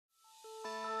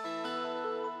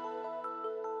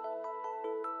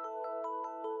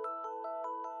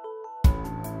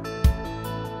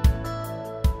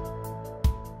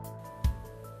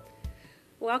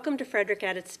Welcome to Frederick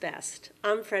at its best.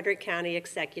 I'm Frederick County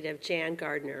Executive Jan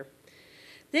Gardner.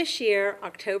 This year,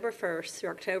 October 1st through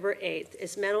October 8th,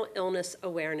 is Mental Illness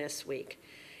Awareness Week.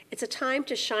 It's a time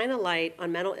to shine a light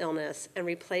on mental illness and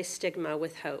replace stigma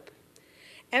with hope.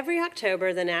 Every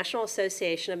October, the National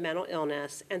Association of Mental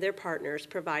Illness and their partners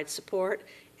provide support,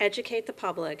 educate the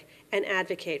public, and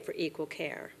advocate for equal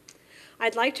care.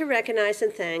 I'd like to recognize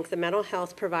and thank the Mental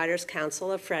Health Providers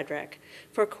Council of Frederick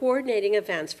for coordinating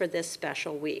events for this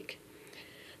special week.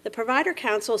 The Provider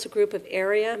Council is a group of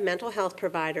area mental health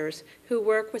providers who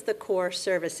work with the core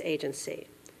service agency.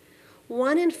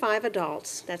 1 in 5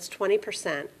 adults, that's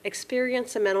 20%,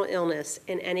 experience a mental illness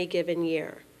in any given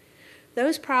year.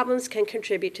 Those problems can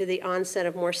contribute to the onset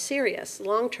of more serious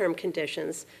long-term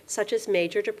conditions such as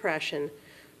major depression,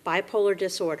 bipolar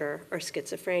disorder, or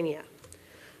schizophrenia.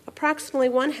 Approximately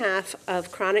 1/2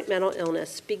 of chronic mental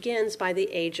illness begins by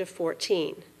the age of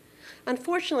 14.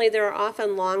 Unfortunately, there are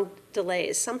often long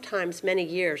delays, sometimes many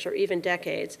years or even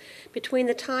decades, between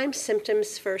the time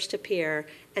symptoms first appear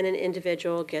and an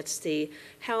individual gets the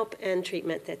help and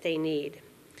treatment that they need.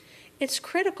 It's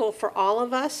critical for all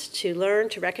of us to learn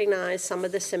to recognize some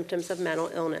of the symptoms of mental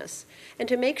illness and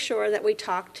to make sure that we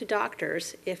talk to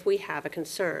doctors if we have a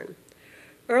concern.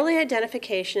 Early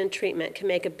identification and treatment can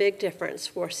make a big difference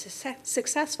for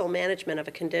successful management of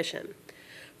a condition.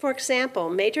 For example,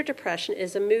 major depression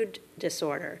is a mood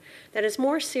disorder that is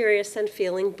more serious than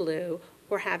feeling blue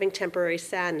or having temporary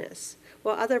sadness,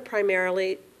 while others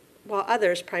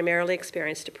primarily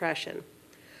experience depression.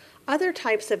 Other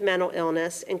types of mental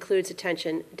illness includes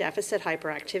attention deficit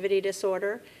hyperactivity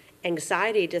disorder,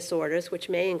 anxiety disorders, which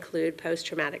may include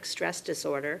post-traumatic stress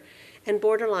disorder, and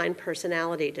borderline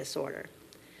personality disorder.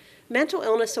 Mental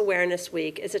Illness Awareness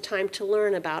Week is a time to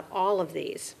learn about all of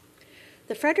these.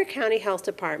 The Frederick County Health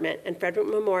Department and Frederick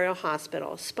Memorial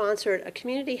Hospital sponsored a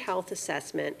community health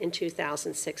assessment in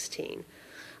 2016.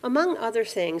 Among other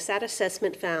things, that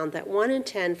assessment found that 1 in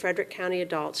 10 Frederick County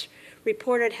adults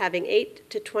reported having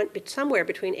somewhere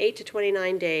between 8 to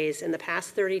 29 days in the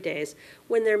past 30 days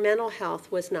when their mental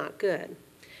health was not good.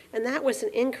 And that was an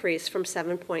increase from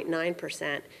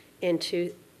 7.9% in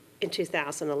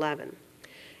 2011.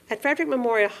 At Frederick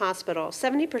Memorial Hospital,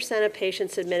 70% of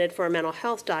patients admitted for a mental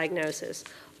health diagnosis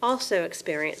also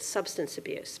experienced substance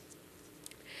abuse.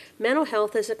 Mental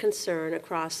health is a concern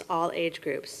across all age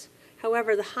groups.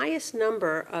 However, the highest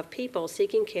number of people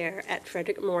seeking care at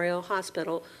Frederick Memorial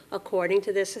Hospital, according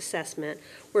to this assessment,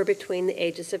 were between the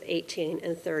ages of 18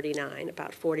 and 39,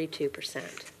 about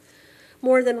 42%.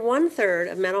 More than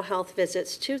 1/3 of mental health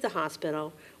visits to the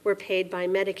hospital were paid by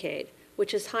Medicaid,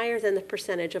 which is higher than the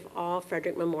percentage of all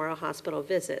Frederick Memorial Hospital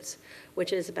visits,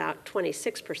 which is about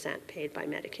 26% paid by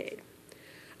Medicaid.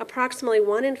 Approximately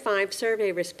 1 in 5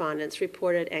 survey respondents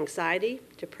reported anxiety,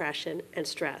 depression, and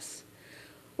stress.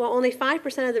 While only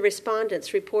 5% of the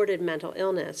respondents reported mental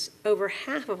illness, over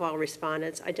half of all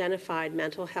respondents identified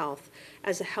mental health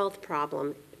as a health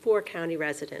problem for county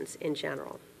residents in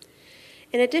general.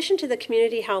 In addition to the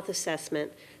community health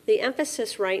assessment, the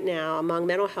emphasis right now among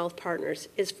mental health partners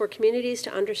is for communities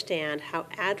to understand how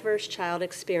adverse child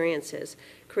experiences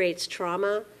creates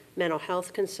trauma, mental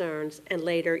health concerns, and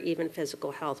later even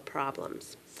physical health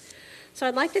problems. So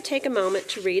I'd like to take a moment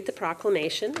to read the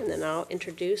proclamation, and then I'll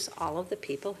introduce all of the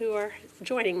people who are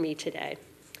joining me today.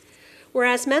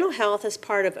 Whereas mental health is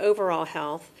part of overall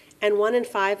health, and 1 in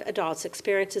 5 adults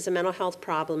experiences a mental health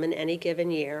problem in any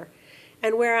given year,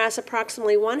 and whereas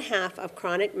approximately 1/2 of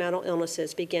chronic mental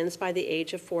illnesses begins by the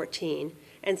age of 14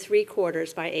 and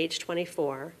 3/4 by age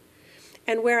 24,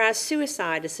 and whereas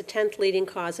suicide is the 10th leading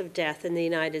cause of death in the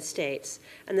United States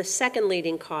and the 2nd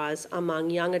leading cause among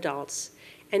young adults,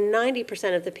 and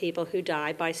 90% of the people who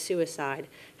die by suicide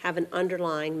have an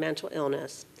underlying mental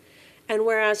illness, and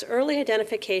whereas early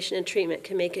identification and treatment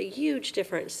can make a huge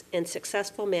difference in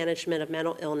successful management of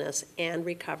mental illness and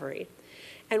recovery,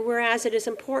 and whereas it is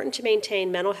important to maintain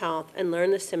mental health and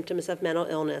learn the symptoms of mental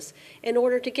illness in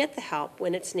order to get the help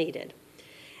when it's needed,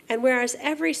 and whereas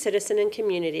every citizen and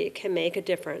community can make a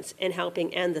difference in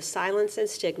helping end the silence and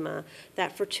stigma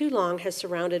that for too long has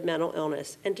surrounded mental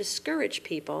illness and discouraged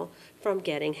people from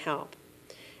getting help,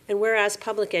 and whereas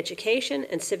public education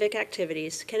and civic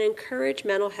activities can encourage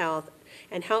mental health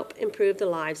and help improve the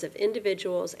lives of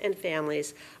individuals and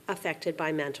families affected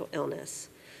by mental illness.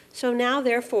 So now,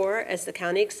 therefore, as the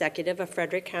County Executive of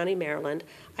Frederick County, Maryland,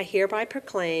 I hereby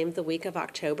proclaim the week of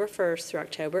October 1st through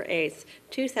October 8th,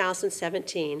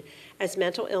 2017 as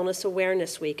Mental Illness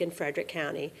Awareness Week in Frederick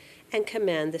County and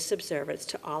commend this observance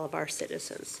to all of our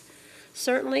citizens.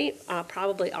 Certainly,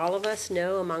 probably all of us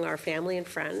know among our family and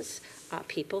friends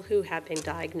people who have been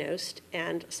diagnosed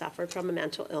and suffered from a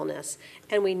mental illness,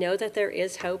 and we know that there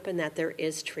is hope and that there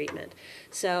is treatment.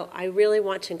 So I really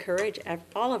want to encourage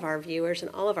all of our viewers and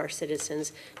all of our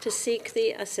citizens to seek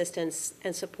the assistance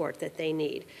and support that they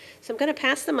need. So I'm going to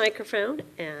pass the microphone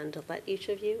and let each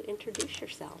of you introduce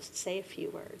yourselves, say a few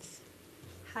words.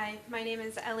 Hi, my name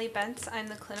is Ellie Bentz. I'm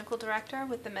the Clinical Director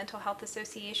with the Mental Health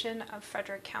Association of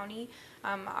Frederick County.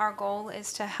 Our goal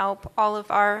is to help all of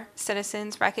our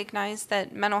citizens recognize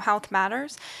that mental health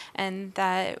matters and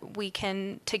that we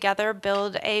can together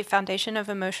build a foundation of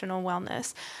emotional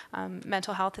wellness.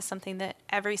 Mental health is something that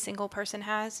every single person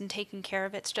has, and taking care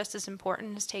of it's just as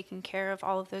important as taking care of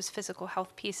all of those physical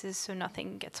health pieces so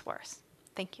nothing gets worse.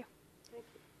 Thank you.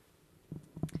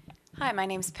 Hi, my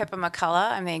name is Pippa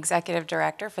McCullough. I'm the Executive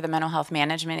Director for the Mental Health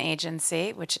Management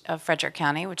Agency of Frederick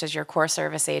County, which is your core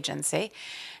service agency.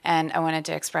 And I wanted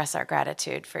to express our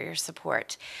gratitude for your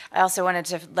support. I also wanted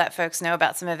to let folks know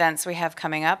about some events we have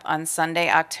coming up. On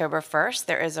Sunday, October 1st,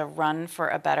 there is a Run for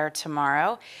a Better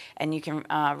Tomorrow, and you can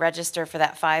register for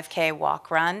that 5K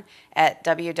walk run at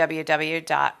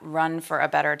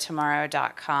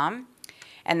www.runforabettertomorrow.com.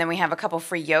 And then we have a couple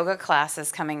free yoga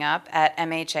classes coming up at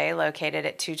MHA, located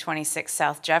at 226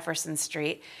 South Jefferson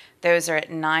Street. Those are at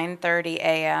 9:30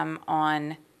 a.m.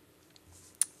 on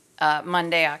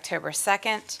Monday, October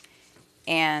 2nd,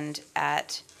 and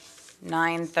at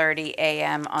 9:30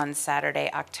 a.m. on Saturday,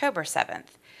 October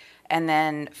 7th. And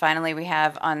then finally, we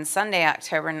have on Sunday,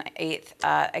 October 8th,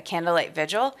 a candlelight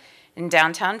vigil in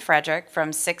downtown Frederick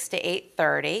from 6 to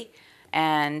 8:30.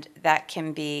 And that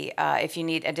can be, if you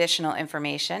need additional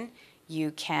information,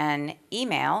 you can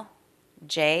email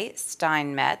J.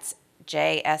 Steinmetz,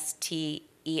 JSTEINMETZ,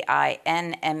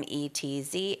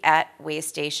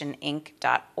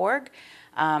 @waystationinc.org.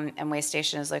 And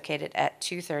Waystation is located at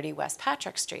 230 West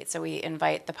Patrick Street. So we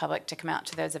invite the public to come out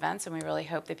to those events, and we really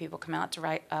hope that people come out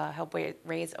to help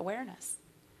raise awareness.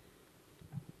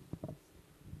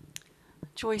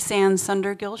 Joyce Ann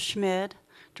Sundergill-Schmid,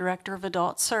 Director of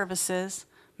Adult Services,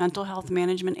 Mental Health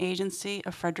Management Agency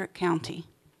of Frederick County.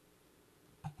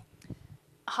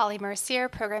 Holly Mercier,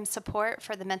 Program Support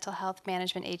for the Mental Health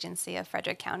Management Agency of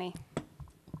Frederick County.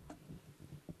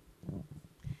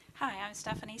 Hi, I'm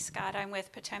Stephanie Scott. I'm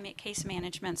with Potomac Case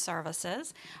Management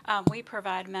Services. We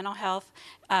provide mental health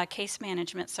case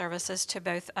management services to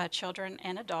both children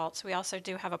and adults. We also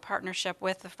do have a partnership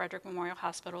with the Frederick Memorial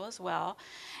Hospital as well.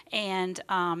 And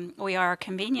we are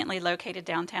conveniently located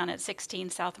downtown at 16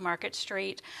 South Market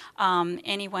Street.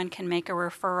 Anyone can make a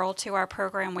referral to our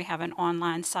program. We have an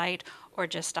online site or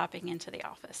just stopping into the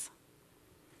office.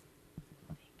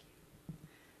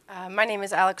 My name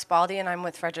is Alex Baldy, and I'm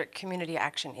with Frederick Community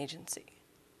Action Agency.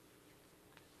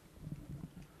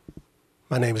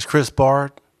 My name is Chris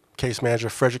Bard, Case Manager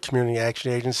of Frederick Community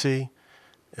Action Agency,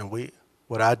 and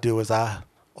what I do is I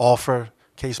offer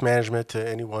case management to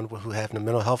anyone who having a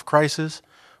mental health crisis.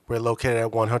 We're located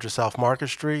at 100 South Market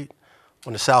Street,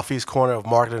 on the southeast corner of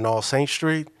Market and All Saints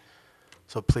Street.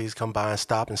 So please come by and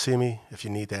stop and see me if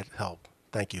you need that help.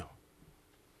 Thank you.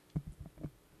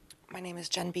 My name is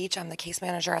Jen Beach. I'm the case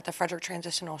manager at the Frederick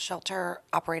Transitional Shelter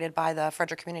operated by the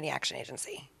Frederick Community Action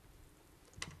Agency.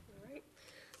 All right.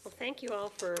 Well, thank you all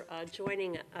for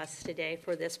joining us today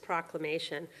for this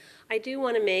proclamation. I do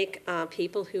want to make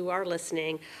people who are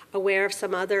listening aware of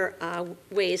some other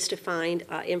ways to find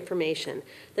information.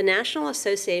 The National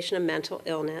Association of Mental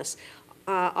Illness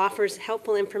offers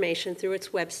helpful information through its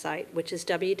website, which is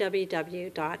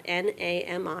www.nami.org.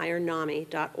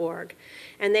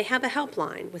 And they have a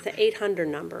helpline with an 800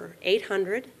 number,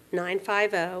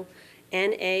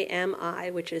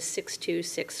 800-950-NAMI, which is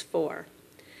 6264.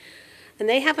 And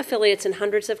they have affiliates in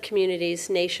hundreds of communities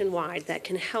nationwide that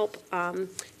can help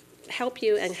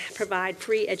you and provide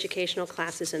free educational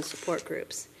classes and support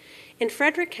groups. In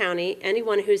Frederick County,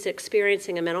 anyone who's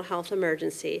experiencing a mental health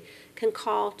emergency can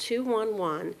call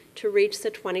 211 to reach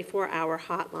the 24-hour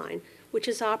hotline, which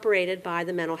is operated by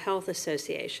the Mental Health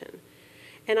Association.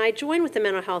 And I join with the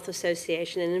Mental Health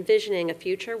Association in envisioning a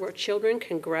future where children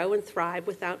can grow and thrive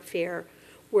without fear,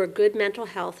 where good mental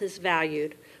health is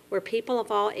valued, where people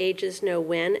of all ages know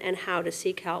when and how to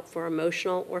seek help for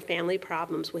emotional or family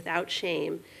problems without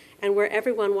shame, and where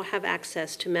everyone will have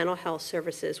access to mental health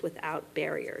services without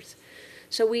barriers.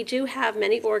 So we do have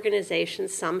many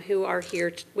organizations, some who are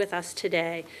here with us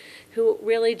today, who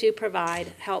really do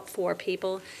provide help for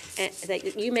people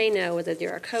that you may know, whether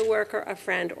they're a coworker, a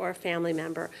friend, or a family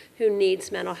member who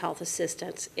needs mental health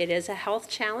assistance. It is a health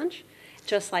challenge,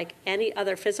 just like any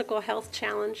other physical health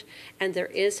challenge, and there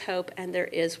is hope and there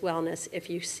is wellness if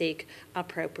you seek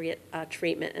appropriate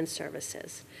treatment and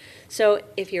services. So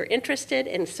if you're interested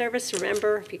in service,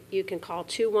 remember, you can call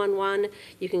 211.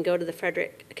 You can go to the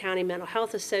Frederick County Mental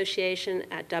Health Association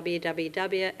at www.fcmha.org.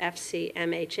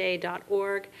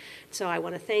 So I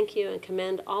want to thank you and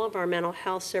commend all of our mental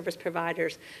health service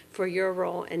providers for your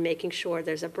role in making sure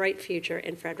there's a bright future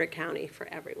in Frederick County for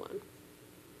everyone.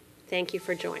 Thank you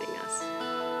for joining us.